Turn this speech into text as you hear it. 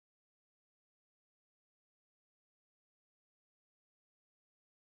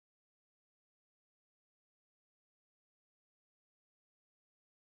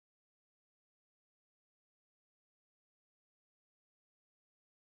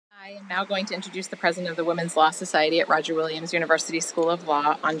I am now going to introduce the president of the Women's Law Society at Roger Williams University School of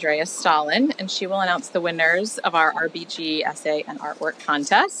Law, Andrea Stalin, and she will announce the winners of our RBG essay and artwork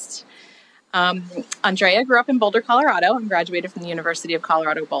contest. Andrea grew up in Boulder, Colorado, and graduated from the University of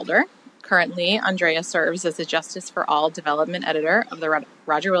Colorado Boulder. Currently, Andrea serves as the Justice for All Development Editor of the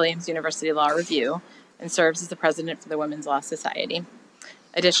Roger Williams University Law Review and serves as the president for the Women's Law Society.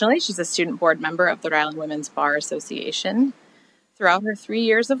 Additionally, she's a student board member of the Rhode Island Women's Bar Association. Throughout her 3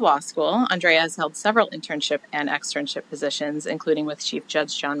 years of law school, Andrea has held several internship and externship positions, including with Chief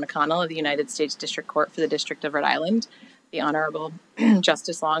Judge John McConnell of the United States District Court for the District of Rhode Island, the Honorable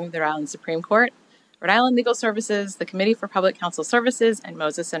Justice Long of the Rhode Island Supreme Court, Rhode Island Legal Services, the Committee for Public Counsel Services, and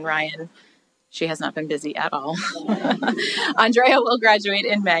Moses and Ryan. She has not been busy at all. Andrea will graduate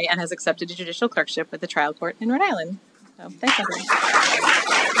in May and has accepted a judicial clerkship with the trial court in Rhode Island. So, thanks, Andrea.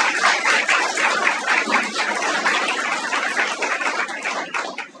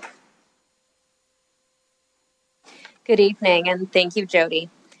 Good evening, and thank you, Jody.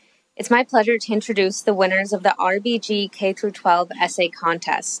 It's my pleasure to introduce the winners of the RBG K-12 essay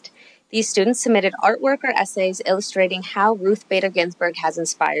contest. These students submitted artwork or essays illustrating how Ruth Bader Ginsburg has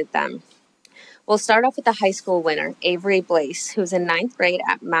inspired them. We'll start off with the high school winner, Avery Blaise, who's in 9th grade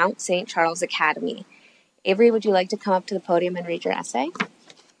at Mount St. Charles Academy. Avery, would you like to come up to the podium and read your essay?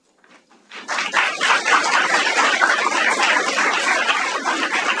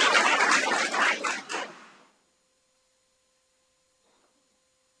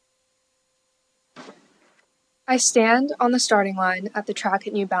 I stand on the starting line at the track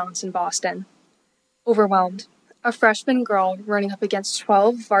at New Balance in Boston. Overwhelmed, a freshman girl running up against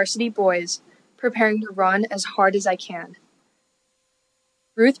 12 varsity boys, preparing to run as hard as I can.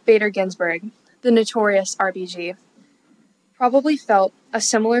 Ruth Bader Ginsburg, the notorious RBG, probably felt a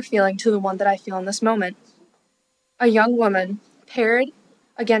similar feeling to the one that I feel in this moment. A young woman paired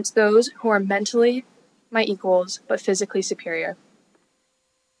against those who are mentally my equals but physically superior.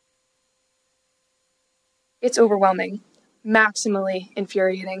 It's overwhelming, maximally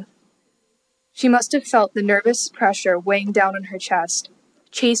infuriating. She must have felt the nervous pressure weighing down on her chest,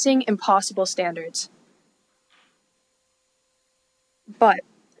 chasing impossible standards. But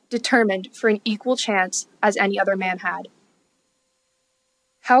determined for an equal chance as any other man had.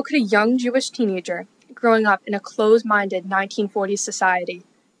 How could a young Jewish teenager growing up in a closed-minded 1940s society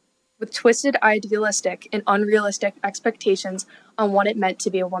with twisted idealistic and unrealistic expectations on what it meant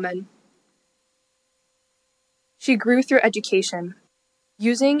to be a woman? She grew through education,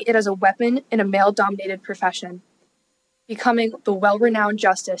 using it as a weapon in a male-dominated profession, becoming the well-renowned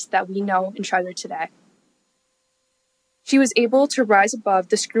justice that we know and treasure today. She was able to rise above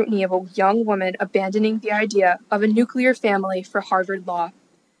the scrutiny of a young woman abandoning the idea of a nuclear family for Harvard Law,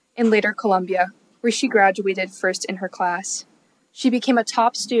 and later Columbia, where she graduated first in her class. She became a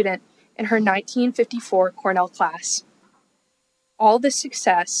top student in her 1954 Cornell class. All this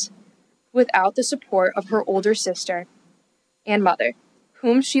success without the support of her older sister and mother,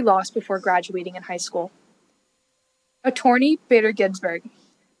 whom she lost before graduating in high school. Attorney Bader Ginsburg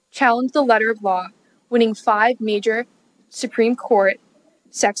challenged the letter of law, winning 5 major Supreme Court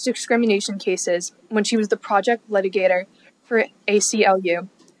sex discrimination cases when she was the project litigator for ACLU.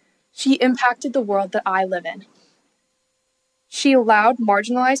 She impacted the world that I live in. She allowed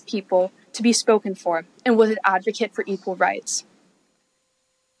marginalized people to be spoken for and was an advocate for equal rights.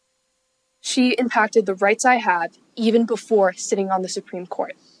 She impacted the rights I had even before sitting on the Supreme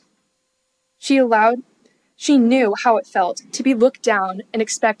Court. She knew how it felt to be looked down and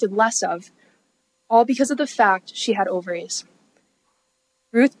expected less of, all because of the fact she had ovaries.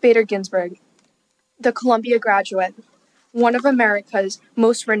 Ruth Bader Ginsburg, the Columbia graduate, one of America's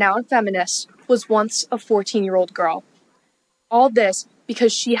most renowned feminists, was once a 14-year-old girl. All this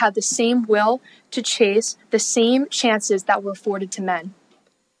because she had the same will to chase the same chances that were afforded to men.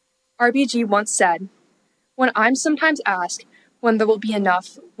 RBG once said, "When I'm sometimes asked when there will be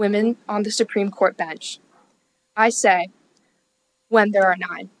enough women on the Supreme Court bench, I say, when there are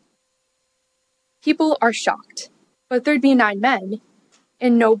 9. People are shocked, but there'd be 9 men,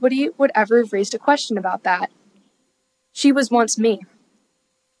 and nobody would ever have raised a question about that. She was once me.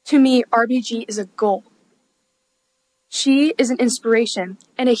 To me, RBG is a goal. She is an inspiration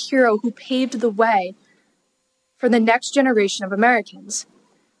and a hero who paved the way for the next generation of Americans.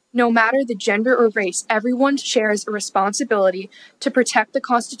 No matter the gender or race, everyone shares a responsibility to protect the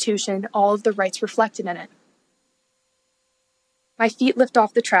Constitution and all of the rights reflected in it." My feet lift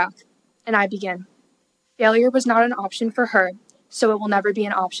off the track, and I begin. Failure was not an option for her, so it will never be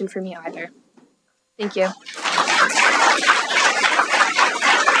an option for me either. Thank you.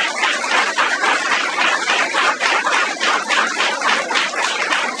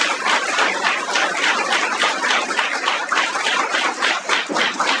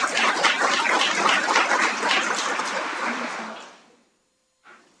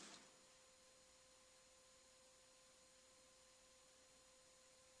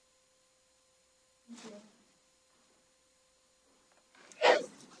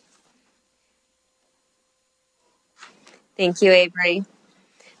 Thank you, Avery.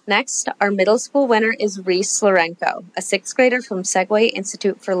 Next, our middle school winner is Reese Lorenko, a sixth grader from Segway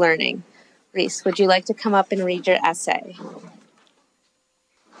Institute for Learning. Reese, would you like to come up and read your essay?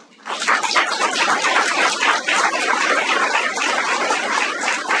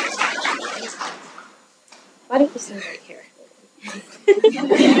 Why don't you stand right here?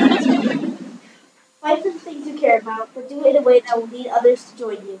 Find some things you care about, but do it in a way that will lead others to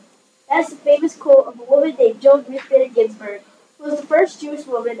join you. That is the famous quote of a woman named Joan Ruth Bader Ginsburg, who was the first Jewish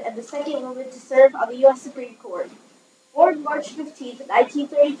woman and the second woman to serve on the U.S. Supreme Court. Born March 15,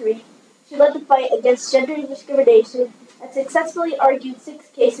 1933, she led the fight against gender discrimination and successfully argued 6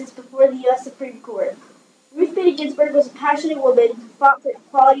 cases before the U.S. Supreme Court. Ruth Bader Ginsburg was a passionate woman who fought for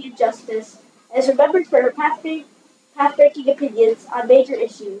equality and justice and is remembered for her path-breaking opinions on major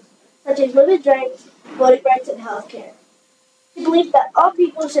issues, such as women's rights, voting rights, and health care. She believed that all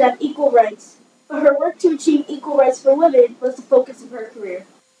people should have equal rights, but her work to achieve equal rights for women was the focus of her career.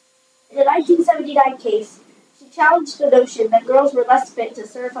 In a 1979 case, she challenged the notion that girls were less fit to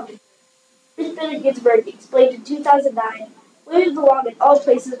serve on the jury. Ruth Bader Ginsburg explained in 2009, women belong in all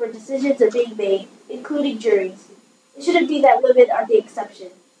places where decisions are being made, including juries. It shouldn't be that women are the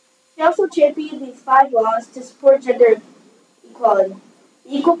exception. She also championed these 5 laws to support gender equality: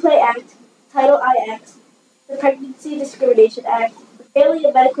 the Equal Pay Act, Title I Act, the Pregnancy Discrimination Act, the Family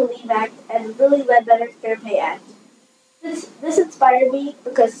and Medical Leave Act, and the Lilly Ledbetter Fair Pay Act. This inspired me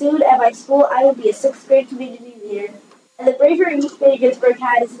because soon at my school I will be a 6th grade community leader, and the bravery Ruth Bader Ginsburg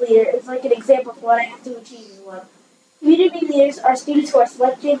had as a leader is like an example of what I have to achieve as one. Community leaders are students who are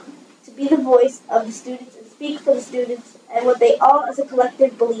selected to be the voice of the students and speak for the students and what they all as a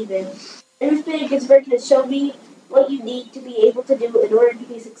collective believe in. And Ruth Bader Ginsburg has shown me what you need to be able to do in order to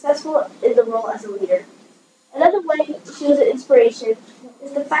be successful in the role as a leader. Another way she was an inspiration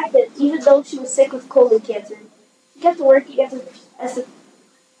is the fact that even though she was sick with colon cancer, she kept working at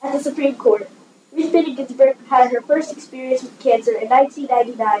the Supreme Court. Ruth Bader Ginsburg had her first experience with cancer in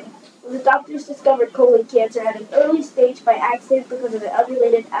 1999 when the doctors discovered colon cancer at an early stage by accident because of an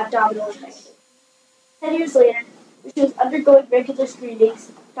unrelated abdominal infection. 10 years later, when she was undergoing regular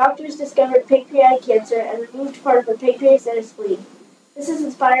screenings, doctors discovered pancreatic cancer and removed part of her pancreas and her spleen. This is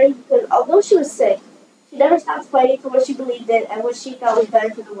inspiring because although she was sick, she never stopped fighting for what she believed in and what she felt was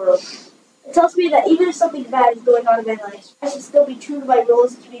better for the world. It tells me that even if something bad is going on in my life, I should still be true to my role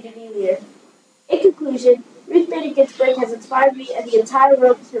as a community leader. In conclusion, Ruth Bader Ginsburg has inspired me and the entire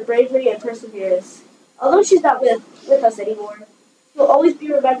world with her bravery and perseverance. Although she's not with us anymore, she will always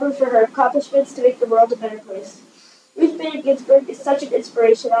be remembered for her accomplishments to make the world a better place. Ruth Bader Ginsburg is such an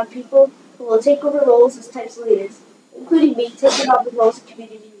inspiration on people who will take over roles as types of leaders, including me taking on the role as a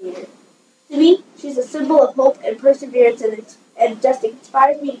community leader. To me, she's a symbol of hope and perseverance and just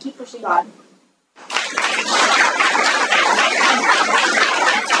inspires me to keep pushing on.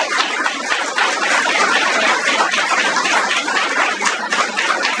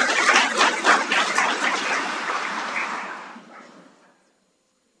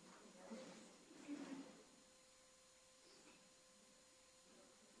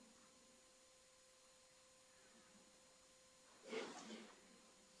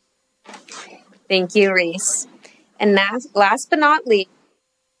 Thank you, Reese. And last but not least,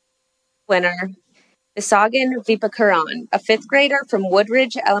 winner, Visagan Vipakaran, a 5th grader from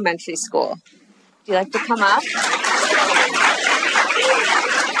Woodridge Elementary School. Would you like to come up?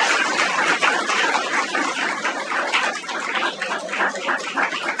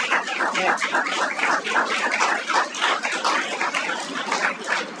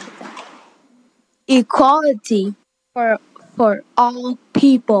 Equality for all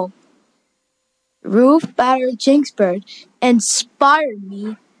people. Ruth Bader Ginsburg inspired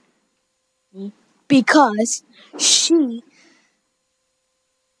me because she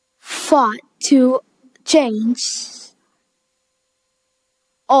fought to change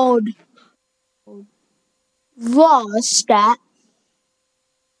old laws that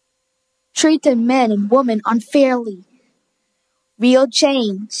treated men and women unfairly. Real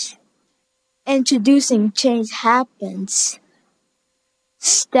change. Introducing change happens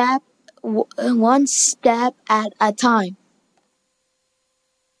one step at a time.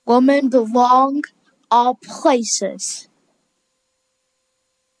 Women belong all places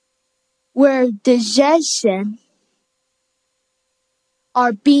where decisions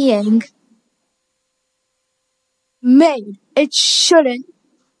are being made. It shouldn't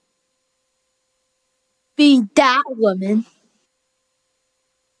be that women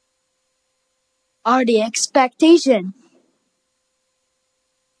are the expectation.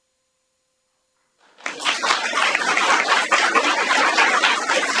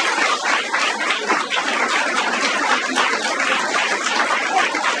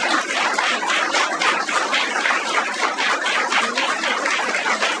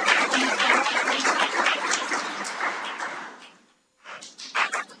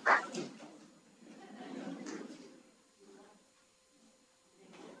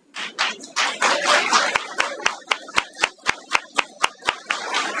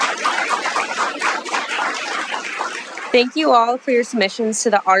 Thank you all for your submissions to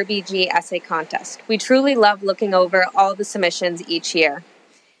the RBG essay contest. We truly love looking over all the submissions each year.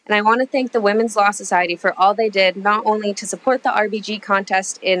 And I want to thank the Women's Law Society for all they did, not only to support the RBG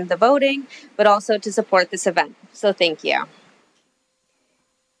contest in the voting, but also to support this event. So thank you.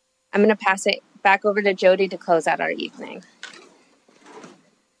 I'm going to pass it back over to Jody to close out our evening.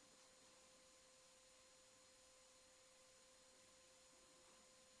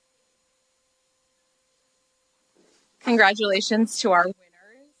 Congratulations to our winners.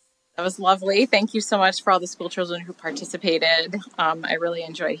 That was lovely. Thank you so much for all the school children who participated. I really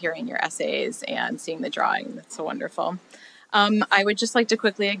enjoyed hearing your essays and seeing the drawing. That's so wonderful. I would just like to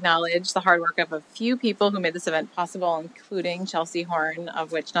quickly acknowledge the hard work of a few people who made this event possible, including Chelsea Horn,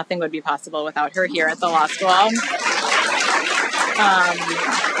 of which nothing would be possible without her here at the law school.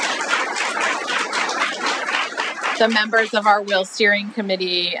 The members of our Will Steering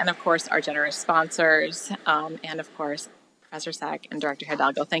Committee, and of course our generous sponsors, and of course Professor Sack and Director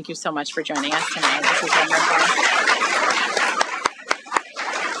Hidalgo. Thank you so much for joining us tonight. This is wonderful.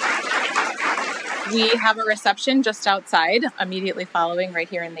 We have a reception just outside, immediately following right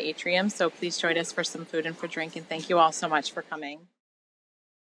here in the atrium, so please join us for some food and for drink, and thank you all so much for coming.